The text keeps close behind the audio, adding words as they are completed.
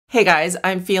Hey guys,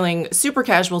 I'm feeling super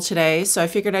casual today, so I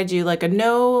figured I'd do like a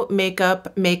no makeup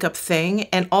thing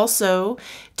and also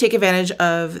take advantage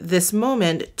of this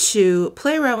moment to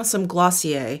play around with some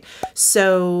Glossier.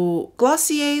 So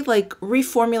Glossier like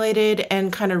reformulated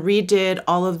and kind of redid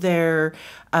all of their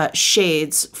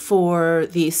shades for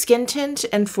the skin tint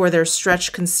and for their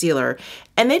stretch concealer.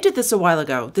 And they did this a while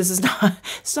ago. This is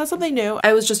it's not something new.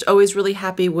 I was just always really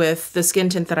happy with the skin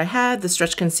tint that I had, the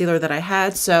stretch concealer that I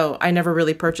had, so I never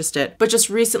really purchased it. But just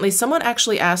recently, someone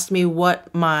actually asked me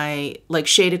what my like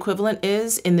shade equivalent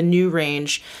is in the new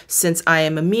range since I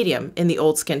am a medium in the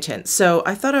old skin tint. So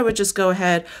I thought I would just go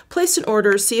ahead, place an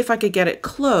order, see if I could get it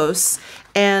close.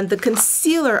 And the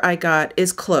concealer I got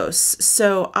is close.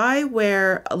 So I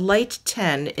wear a light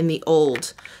 10 in the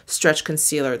old stretch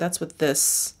concealer. That's what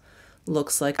this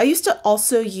looks like. I used to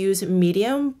also use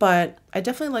medium, but I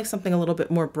definitely like something a little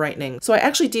bit more brightening. So I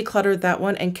actually decluttered that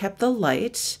one and kept the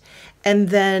light. And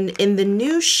then in the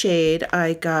new shade,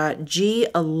 I got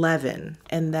G11,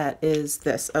 and that is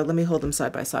this. Oh, let me hold them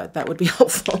side by side. That would be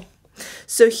helpful.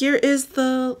 So here is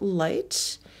the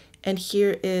light, and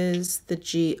here is the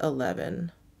G11.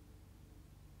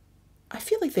 I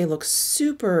feel like they look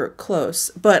super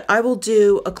close, but I will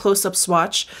do a close-up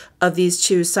swatch of these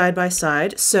two side by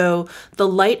side. So the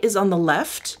light is on the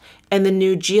left and the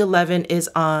new G11 is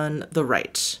on the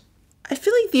right. I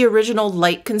feel like the original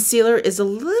light concealer is a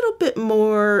little bit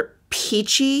more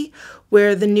peachy,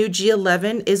 where the new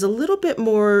G11 is a little bit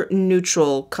more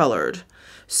neutral colored.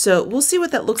 So we'll see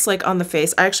what that looks like on the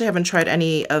face. I actually haven't tried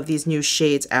any of these new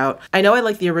shades out. I know I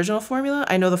like the original formula.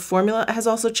 I know the formula has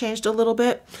also changed a little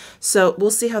bit. So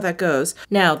we'll see how that goes.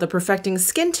 Now, the Perfecting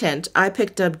Skin Tint, I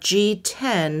picked up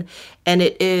G10, and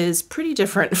it is pretty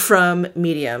different from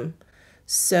medium.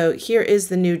 So here is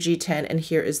the new G10, and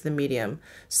here is the medium.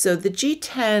 So the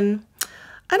G10,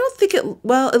 I don't think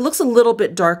well, it looks a little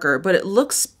bit darker, but it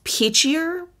looks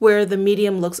peachier, where the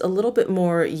medium looks a little bit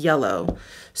more yellow.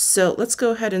 So let's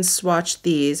go ahead and swatch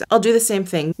these. I'll do the same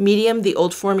thing. Medium, the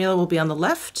old formula, will be on the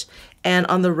left, and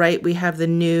on the right we have the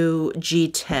new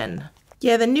G10.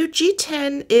 Yeah, the new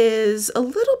G10 is a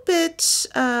little bit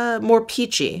more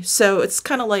peachy. So it's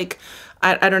kind of like,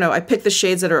 I don't know, I picked the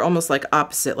shades that are almost like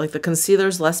opposite. Like the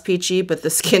concealer's less peachy, but the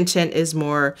skin tint is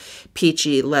more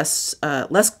peachy, less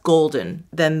golden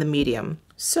than the medium.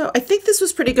 So I think this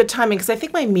was pretty good timing because I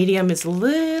think my medium is a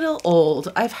little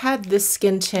old. I've had this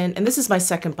skin tint, and this is my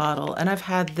second bottle, and I've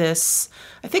had this,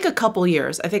 I think, a couple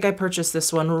years. I think I purchased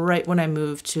this one right when I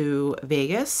moved to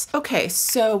Vegas. Okay,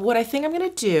 so what I think I'm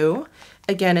gonna do,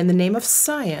 again, in the name of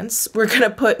science, we're gonna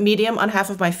put medium on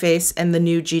half of my face and the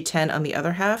new G10 on the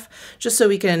other half, just so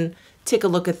we can take a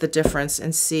look at the difference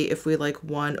and see if we like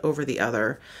one over the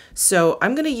other. So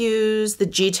I'm gonna use the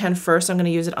G10 first. I'm gonna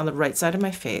use it on the right side of my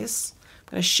face.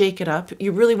 I'm gonna shake it up.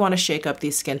 You really wanna shake up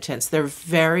these skin tints. They're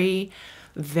very,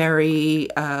 very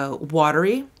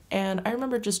watery. And I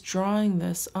remember just drawing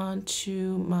this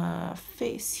onto my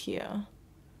face here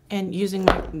and using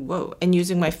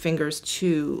my fingers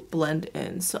to blend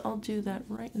in. So I'll do that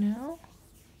right now.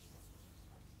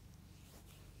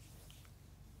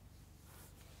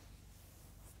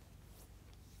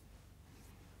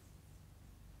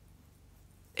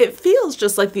 It feels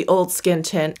just like the old skin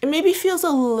tint. It maybe feels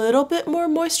a little bit more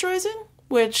moisturizing,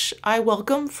 which I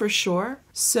welcome for sure.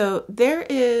 So there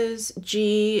is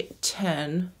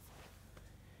G10.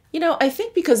 You know, I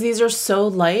think because these are so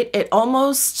light, it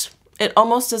almost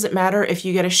doesn't matter if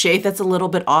you get a shade that's a little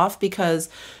bit off, because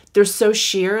they're so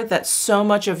sheer that so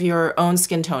much of your own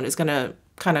skin tone is gonna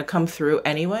kind of come through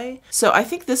anyway. So I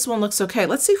think this one looks okay.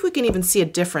 Let's see if we can even see a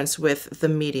difference with the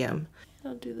medium.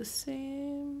 I'll do the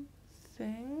same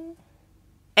thing.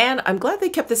 And I'm glad they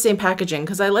kept the same packaging,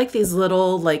 because I like these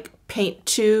little like paint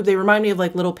tube. They remind me of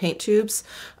like little paint tubes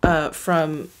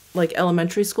from like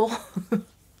elementary school.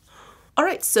 All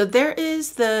right, so there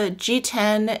is the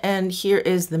G10 and here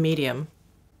is the medium.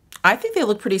 I think they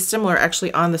look pretty similar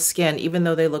actually on the skin, even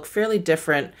though they look fairly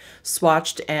different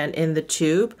swatched and in the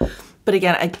tube. But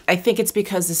again, I think it's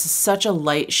because this is such a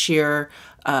light sheer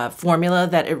formula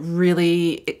that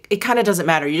it kind of doesn't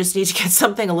matter. You just need to get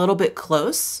something a little bit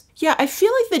close. Yeah, I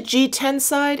feel like the G10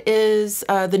 side is,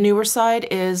 the newer side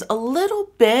is a little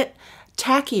bit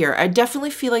tackier. I definitely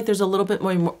feel like there's a little bit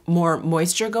more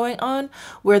moisture going on,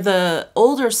 where the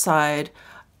older side,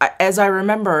 as I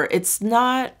remember, it's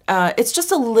not, it's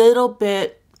just a little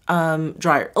bit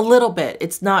drier, a little bit.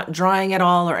 It's not drying at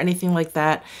all or anything like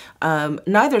that.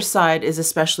 Neither side is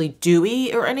especially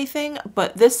dewy or anything,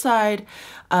 but this side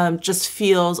just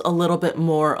feels a little bit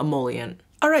more emollient.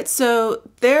 All right, so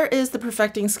there is the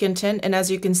Perfecting Skin Tint, and as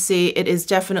you can see, it is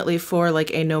definitely for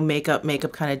like a no makeup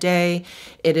kind of day.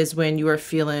 It is when you are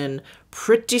feeling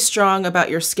pretty strong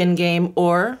about your skin game,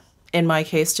 or in my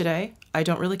case today, I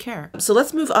don't really care. So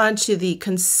let's move on to the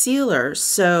concealer.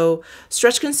 So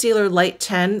Stretch Concealer Light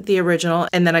 10, the original,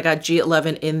 and then I got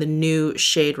G11 in the new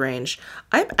shade range.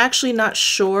 I'm actually not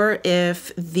sure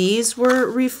if these were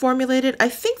reformulated. I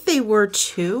think they were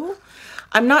too.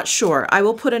 I'm not sure. I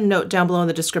will put a note down below in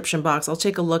the description box. I'll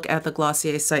take a look at the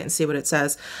Glossier site and see what it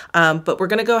says. But we're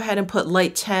gonna go ahead and put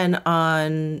Light 10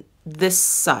 on this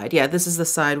side. Yeah, this is the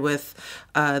side with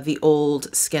the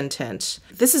old skin tint.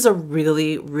 This is a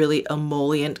really, really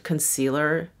emollient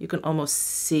concealer. You can almost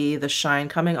see the shine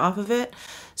coming off of it.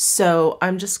 So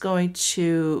I'm just going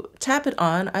to tap it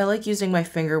on. I like using my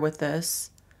finger with this.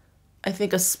 I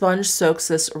think a sponge soaks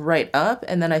this right up,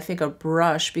 and then I think a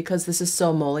brush, because this is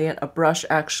so emollient, a brush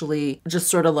actually just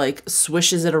sort of like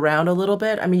swishes it around a little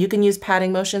bit. I mean, you can use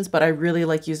patting motions, but I really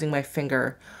like using my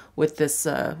finger with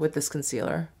this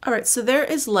concealer. All right, so there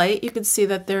is light. You can see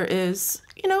that there is,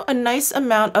 you know, a nice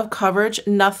amount of coverage.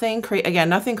 Nothing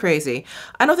nothing crazy.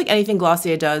 I don't think anything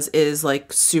Glossier does is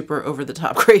like super over the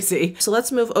top crazy. So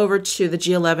let's move over to the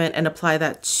G11 and apply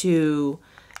that to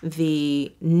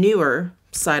the newer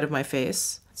side of my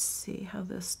face. Let's see how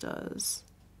this does.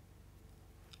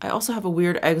 I also have a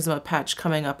weird eczema patch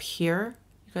coming up here.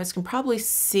 You guys can probably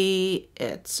see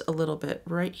it a little bit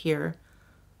right here.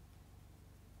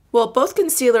 Well, both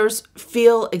concealers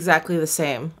feel exactly the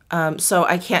same, so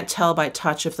I can't tell by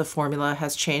touch if the formula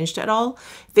has changed at all.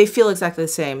 They feel exactly the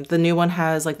same. The new one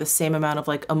has like the same amount of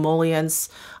like emollients.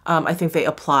 I think they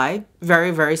apply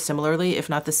very, very similarly, if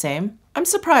not the same. I'm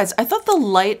surprised. I thought the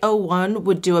Light 01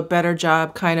 would do a better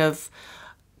job kind of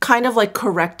like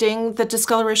correcting the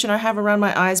discoloration I have around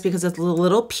my eyes, because it's a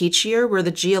little peachier, where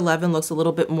the G11 looks a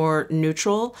little bit more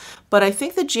neutral. But I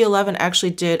think the G11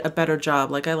 actually did a better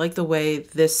job. Like, I like the way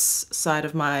this side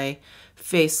of my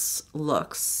face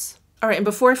looks. All right, and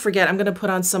before I forget, I'm gonna put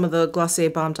on some of the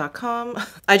GlossierBomb.com.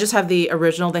 I just have the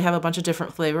original. They have a bunch of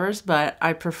different flavors, but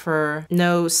I prefer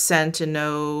no scent and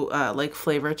no like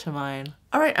flavor to mine.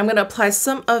 All right, I'm gonna apply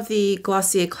some of the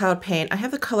Glossier Cloud Paint. I have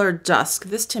the color Dusk.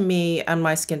 This to me, on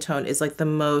my skin tone, is like the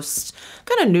most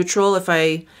kind of neutral. If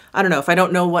I don't know, if I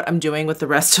don't know what I'm doing with the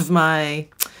rest of my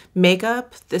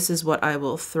makeup, this is what I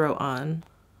will throw on.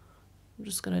 I'm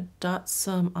just gonna dot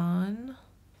some on.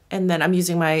 And then I'm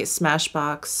using my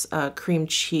Smashbox Cream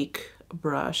Cheek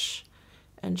brush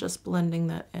and just blending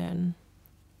that in.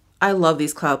 I love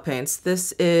these cloud paints.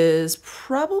 This is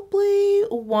probably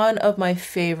one of my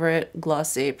favorite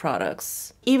Glossier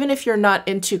products. Even if you're not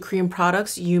into cream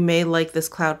products, you may like this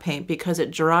cloud paint because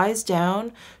it dries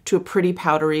down to a pretty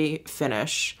powdery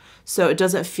finish. So it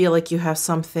doesn't feel like you have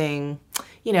something,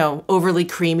 you know, overly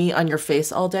creamy on your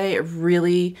face all day. It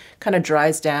really kind of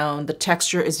dries down. The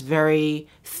texture is very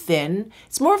thin.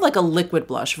 It's more of like a liquid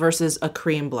blush versus a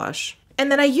cream blush.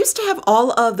 And then I used to have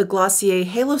all of the Glossier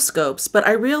Haloscopes, but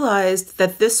I realized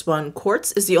that this one,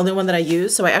 Quartz, is the only one that I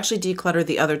use. So I actually decluttered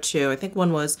the other two. I think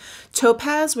one was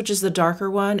Topaz, which is the darker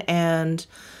one, and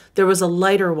there was a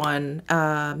lighter one,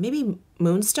 maybe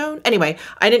Moonstone. Anyway,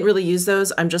 I didn't really use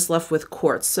those. I'm just left with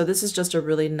Quartz. So this is just a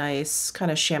really nice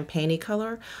kind of champagne-y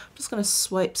color. I'm just gonna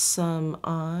swipe some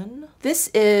on. This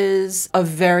is a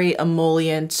very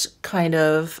emollient kind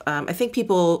of, I think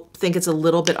people think it's a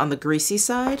little bit on the greasy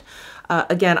side.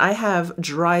 Again, I have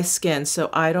dry skin, so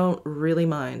I don't really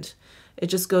mind. It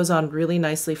just goes on really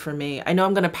nicely for me. I know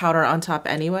I'm gonna powder on top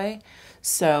anyway,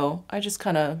 so I just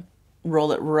kind of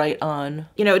roll it right on.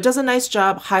 You know, it does a nice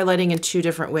job highlighting in two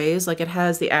different ways. Like, it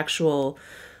has the actual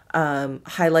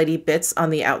highlighty bits on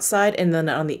the outside, and then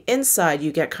on the inside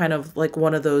you get kind of like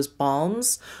one of those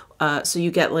balms. So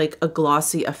you get like a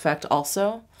glossy effect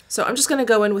also. So I'm just gonna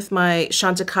go in with my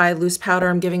Chantecaille loose powder.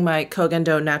 I'm giving my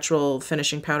Kogendo natural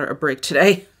finishing powder a break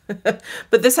today.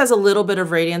 But this has a little bit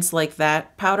of radiance like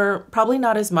that powder, probably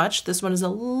not as much. This one is a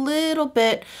little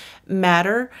bit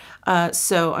matter.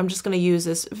 So I'm just gonna use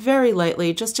this very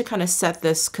lightly just to kind of set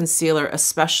this concealer,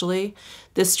 especially.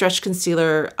 This stretch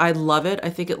concealer, I love it. I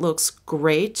think it looks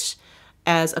great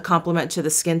as a complement to the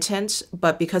skin tint,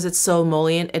 but because it's so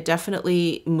emollient, it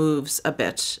definitely moves a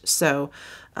bit. So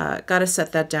gotta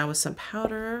set that down with some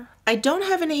powder. I don't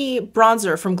have any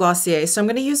bronzer from Glossier, so I'm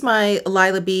gonna use my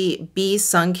Lila B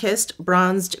Sun-Kissed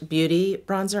Bronzed Beauty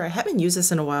bronzer. I haven't used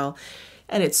this in a while,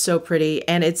 and it's so pretty,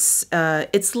 and it's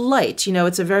light. You know,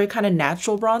 it's a very kind of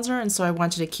natural bronzer, and so I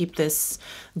wanted to keep this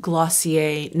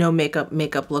Glossier no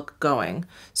makeup look going.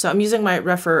 So I'm using my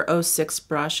Refer 06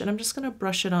 brush, and I'm just gonna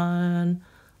brush it on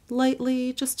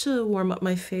lightly just to warm up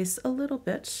my face a little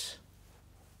bit.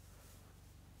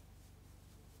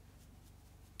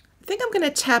 think I'm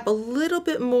gonna tap a little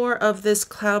bit more of this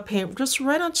cloud paint just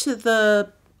right onto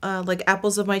the like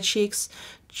apples of my cheeks,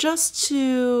 just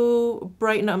to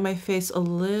brighten up my face a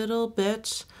little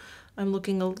bit. I'm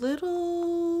looking a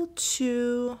little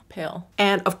too pale.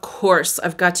 And of course,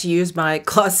 I've got to use my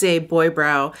Glossier Boy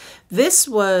Brow. This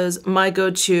was my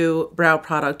go-to brow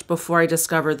product before I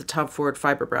discovered the Tom Ford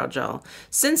Fiber Brow Gel.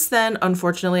 Since then,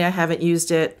 unfortunately, I haven't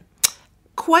used it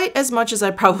quite as much as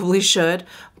I probably should,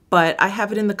 but I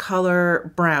have it in the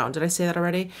color brown. Did I say that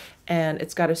already? And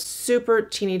it's got a super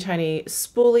teeny tiny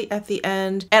spoolie at the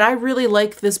end. And I really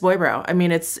like this Boy Brow. I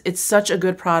mean, it's such a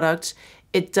good product.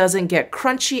 It doesn't get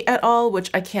crunchy at all, which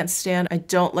I can't stand. I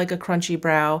don't like a crunchy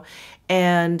brow.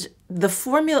 And the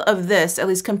formula of this, at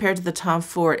least compared to the Tom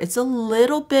Ford, it's a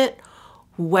little bit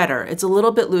wetter. It's a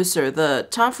little bit looser. The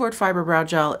Tom Ford Fiber Brow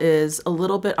Gel is a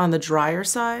little bit on the drier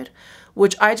side,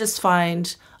 which I just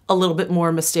find a little bit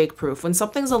more mistake proof. When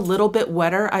something's a little bit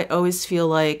wetter, I always feel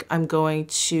like I'm going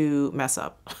to mess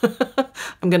up.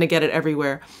 I'm going to get it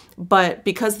everywhere. But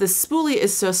because this spoolie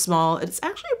is so small, it's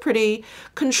actually a pretty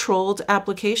controlled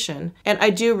application. And I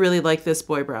do really like this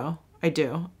Boy Brow. I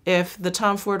do. If the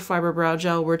Tom Ford Fiber Brow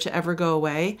Gel were to ever go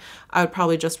away, I would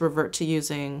probably just revert to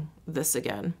using this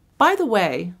again. By the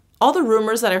way, all the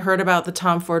rumors that I heard about the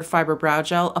Tom Ford Fiber Brow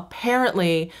Gel,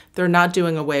 apparently they're not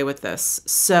doing away with this.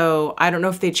 So I don't know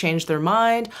if they changed their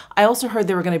mind. I also heard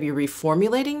they were going to be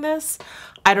reformulating this.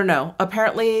 I don't know.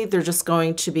 Apparently they're just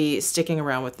going to be sticking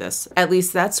around with this. At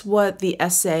least that's what the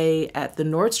essay at the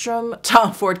Nordstrom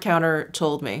Tom Ford counter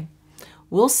told me.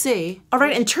 We'll see. All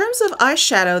right, in terms of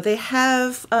eyeshadow, they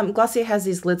have, Glossier has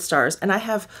these Lidstars, and I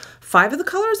have 5 of the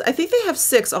colors. I think they have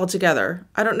 6 altogether.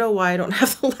 I don't know why I don't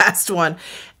have the last one.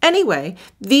 Anyway,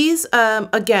 these,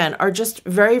 again, are just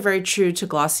very, very true to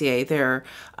Glossier. They're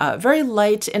very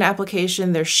light in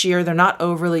application. They're sheer. They're not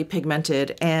overly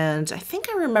pigmented. And I think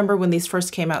I remember when these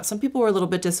first came out, some people were a little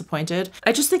bit disappointed.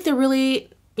 I just think they're really,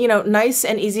 you know, nice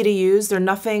and easy to use. They're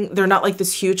not like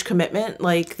this huge commitment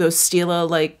like those Stila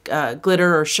like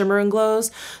glitter or shimmer and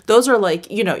glows. Those are like,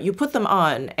 you know, you put them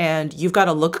on and you've got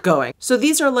a look going. So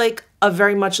these are like a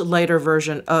very much lighter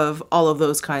version of all of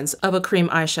those kinds of a cream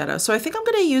eyeshadow. So I think I'm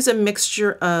going to use a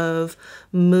mixture of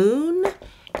Moon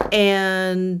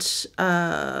and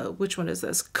which one is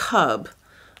this? Cub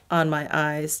on my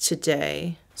eyes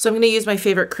today. So I'm going to use my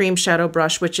favorite cream shadow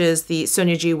brush, which is the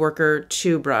Sonia G Worker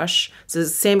 2 brush. It's the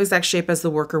same exact shape as the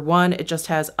Worker 1. It just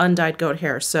has undyed goat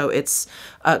hair, so it's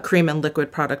cream and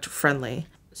liquid product friendly.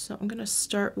 So I'm going to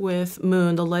start with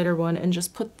Moon, the lighter one, and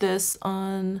just put this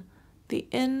on the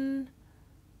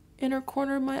inner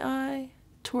corner of my eye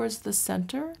towards the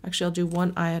center. Actually, I'll do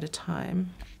one eye at a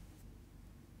time.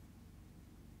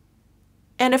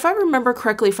 And if I remember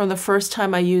correctly from the first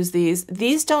time I used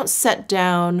these don't set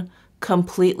down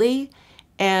completely,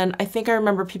 and I think I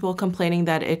remember people complaining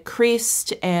that it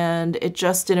creased and it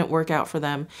just didn't work out for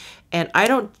them. And I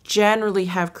don't generally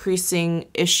have creasing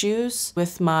issues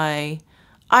with my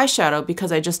eyeshadow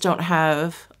because I don't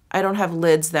have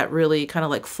lids that really kind of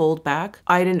like fold back.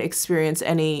 I didn't experience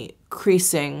any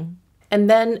creasing. And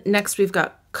then next we've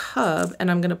got Cub, and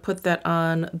I'm gonna put that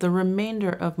on the remainder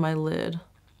of my lid.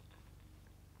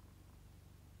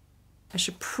 I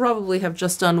should probably have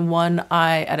just done one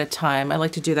eye at a time. I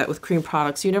like to do that with cream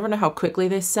products. You never know how quickly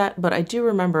they set, but I do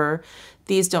remember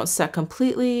these don't set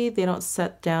completely. They don't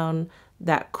set down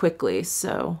that quickly.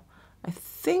 So I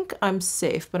think I'm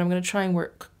safe, but I'm gonna try and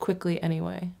work quickly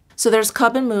anyway. So there's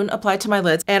Cub and Moon applied to my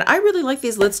lids, and I really like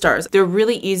these Lidstars. They're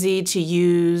really easy to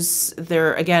use.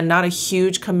 They're, again, not a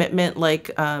huge commitment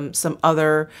like some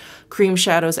other cream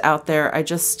shadows out there.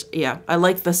 I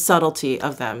like the subtlety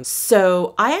of them.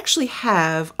 So I actually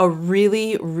have a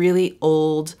really, really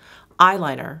old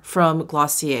eyeliner from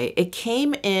Glossier. It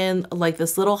came in like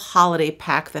this little holiday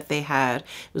pack that they had.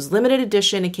 It was limited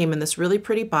edition. It came in this really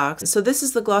pretty box. So this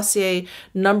is the Glossier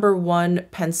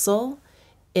 #1 pencil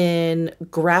in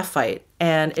graphite,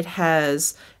 and it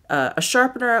has a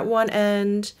sharpener at one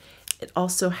end. It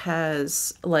also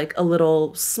has like a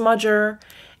little smudger,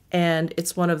 and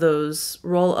it's one of those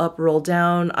roll up, roll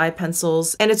down eye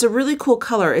pencils, and it's a really cool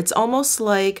color. It's almost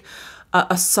like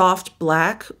a soft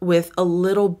black with a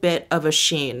little bit of a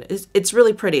sheen. It's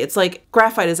really pretty. It's like,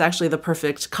 graphite is actually the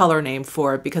perfect color name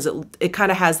for it because it kind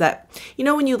of has that, you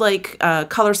know, when you like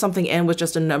color something in with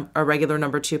just a regular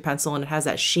 #2 pencil and it has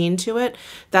that sheen to it,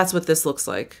 that's what this looks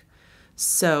like.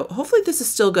 So hopefully this is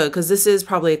still good because this is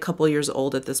probably a couple years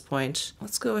old at this point.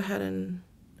 Let's go ahead and,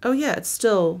 oh yeah, it's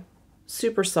still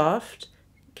super soft.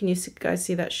 Can you guys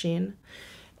see that sheen?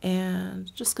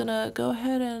 And just gonna go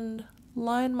ahead and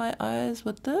line my eyes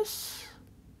with this.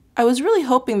 I was really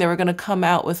hoping they were going to come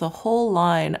out with a whole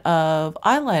line of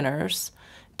eyeliners,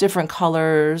 different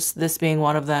colors, this being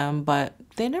one of them, but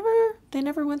they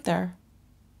never went there.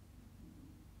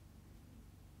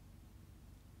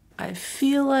 I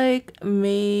feel like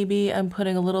maybe I'm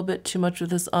putting a little bit too much of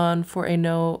this on for a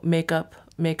no makeup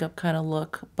kind of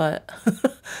look, but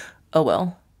oh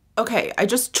well. Okay, I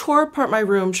just tore apart my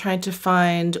room trying to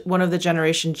find one of the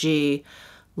Generation G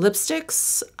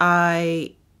lipsticks.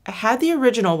 I had the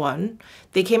original one.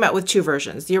 They came out with two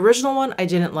versions. The original one I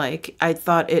didn't like. I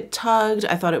thought it tugged.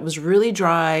 I thought it was really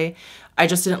dry. I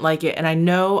just didn't like it. And I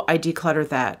know I decluttered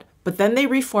that. But then they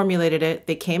reformulated it.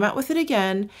 They came out with it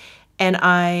again. And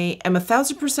I am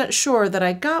 1000% sure that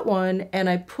I got one and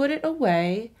I put it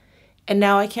away and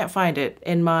now I can't find it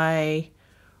in my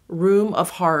room of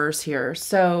horrors here.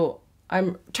 So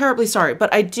I'm terribly sorry,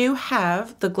 but I do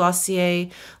have the Glossier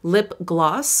lip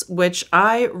gloss, which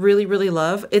I really, really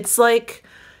love. It's like,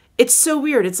 it's so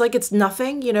weird. It's like it's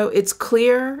nothing, you know, it's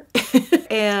clear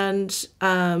and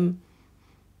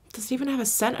does it even have a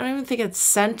scent? I don't even think it's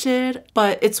scented,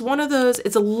 but it's one of those,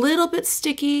 it's a little bit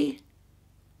sticky,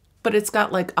 but it's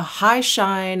got like a high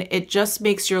shine. It just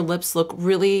makes your lips look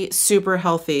really super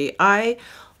healthy. I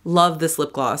love this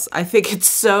lip gloss. I think it's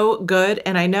so good.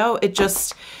 And I know it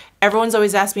just, everyone's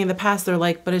always asked me in the past, they're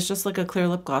like, but it's just like a clear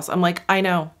lip gloss. I'm like, I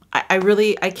know.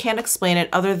 I can't explain it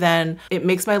other than it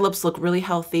makes my lips look really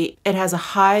healthy. It has a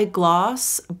high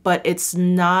gloss, but it's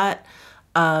not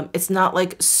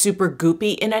like super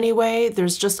goopy in any way.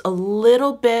 There's just a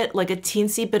little bit, like a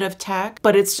teensy bit of tack,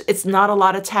 but it's not a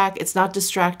lot of tack. It's not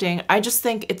distracting. I just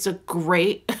think it's a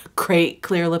great, great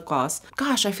clear lip gloss.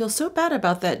 Gosh, I feel so bad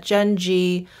about that Gen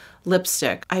G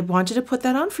lipstick. I wanted to put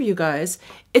that on for you guys.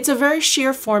 It's a very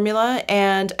sheer formula,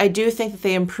 and I do think that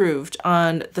they improved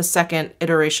on the second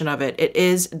iteration of it. It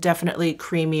is definitely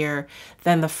creamier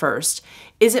than the first.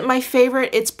 Is it my favorite?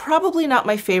 It's probably not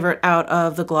my favorite out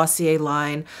of the Glossier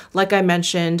line. Like I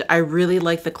mentioned, I really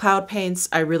like the cloud paints.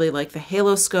 I really like the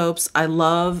Haloscopes. I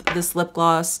love this lip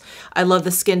gloss. I love the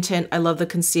skin tint. I love the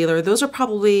concealer. Those are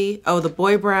probably, oh, the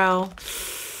boy brow.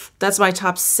 That's my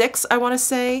top 6, I want to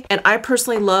say. And I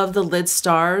personally love the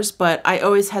Lidstars, but I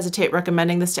always hesitate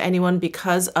recommending this to anyone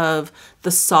because of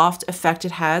the soft effect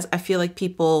it has. I feel like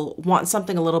people want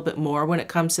something a little bit more when it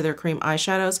comes to their cream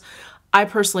eyeshadows. I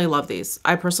personally love these.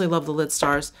 I personally love the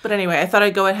Lidstars. But anyway, I thought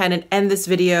I'd go ahead and end this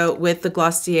video with the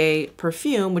Glossier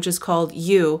perfume, which is called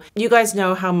You. You guys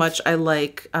know how much I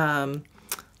like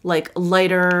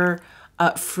lighter,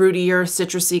 fruitier,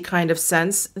 citrusy kind of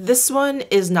scents. This one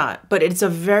is not, but it's a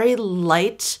very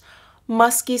light,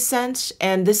 musky scent.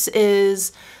 And this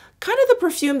is kind of the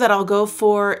perfume that I'll go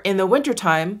for in the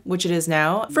wintertime, which it is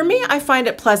now. For me, I find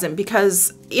it pleasant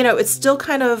because, you know, it's still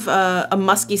kind of a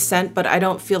musky scent, but I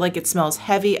don't feel like it smells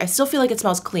heavy. I still feel like it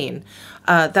smells clean.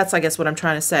 That's, I guess, what I'm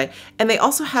trying to say. And they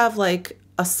also have like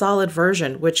a solid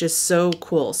version, which is so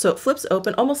cool. So it flips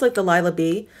open, almost like the Lila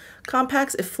B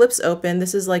compacts. It flips open.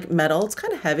 This is like metal. It's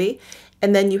kind of heavy.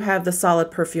 And then you have the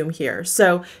solid perfume here.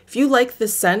 So if you like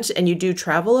this scent and you do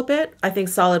travel a bit, I think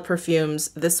Solid Perfumes,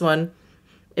 this one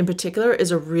in particular,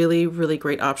 is a really, really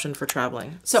great option for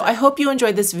traveling. So I hope you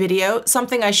enjoyed this video.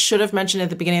 Something I should have mentioned at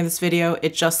the beginning of this video,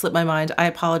 it just slipped my mind. I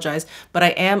apologize, but I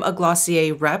am a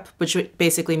Glossier rep, which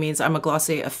basically means I'm a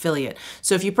Glossier affiliate.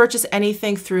 So if you purchase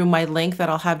anything through my link that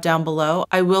I'll have down below,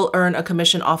 I will earn a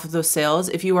commission off of those sales.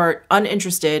 If you are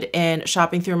uninterested in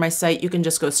shopping through my site, you can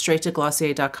just go straight to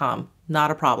Glossier.com.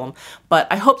 Not a problem. But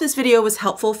I hope this video was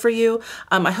helpful for you.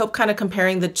 I hope kind of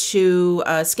comparing the two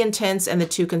skin tints and the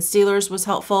two concealers was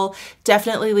helpful.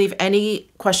 Definitely leave any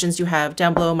questions you have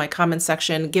down below in my comment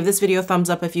section. Give this video a thumbs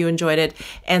up if you enjoyed it,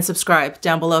 and subscribe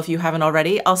down below if you haven't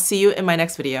already. I'll see you in my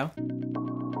next video.